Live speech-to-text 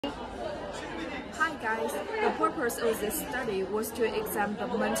Hi guys, the purpose of this study was to examine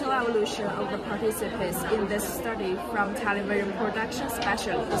the mental evolution of the participants in this study from television production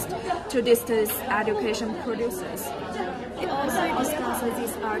specialists to distance education producers. It also discusses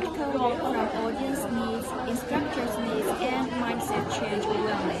this article from audience needs, instructors' needs, and mindset change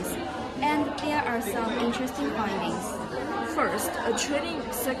awareness. And there are some interesting findings. First, a training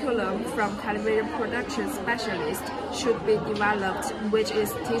curriculum from television production specialists should be developed, which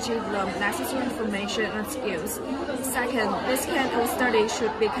is teaching them necessary information and skills. Second, this kind of study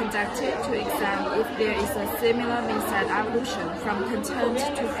should be conducted to examine if there is a similar mindset evolution from content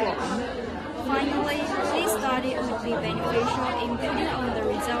to form. Finally, this study would be beneficial in putting on the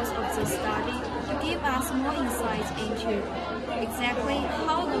results of the study to give us more insights into exactly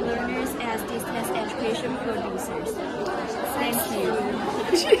how the learners as distance education producers. Thank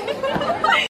you.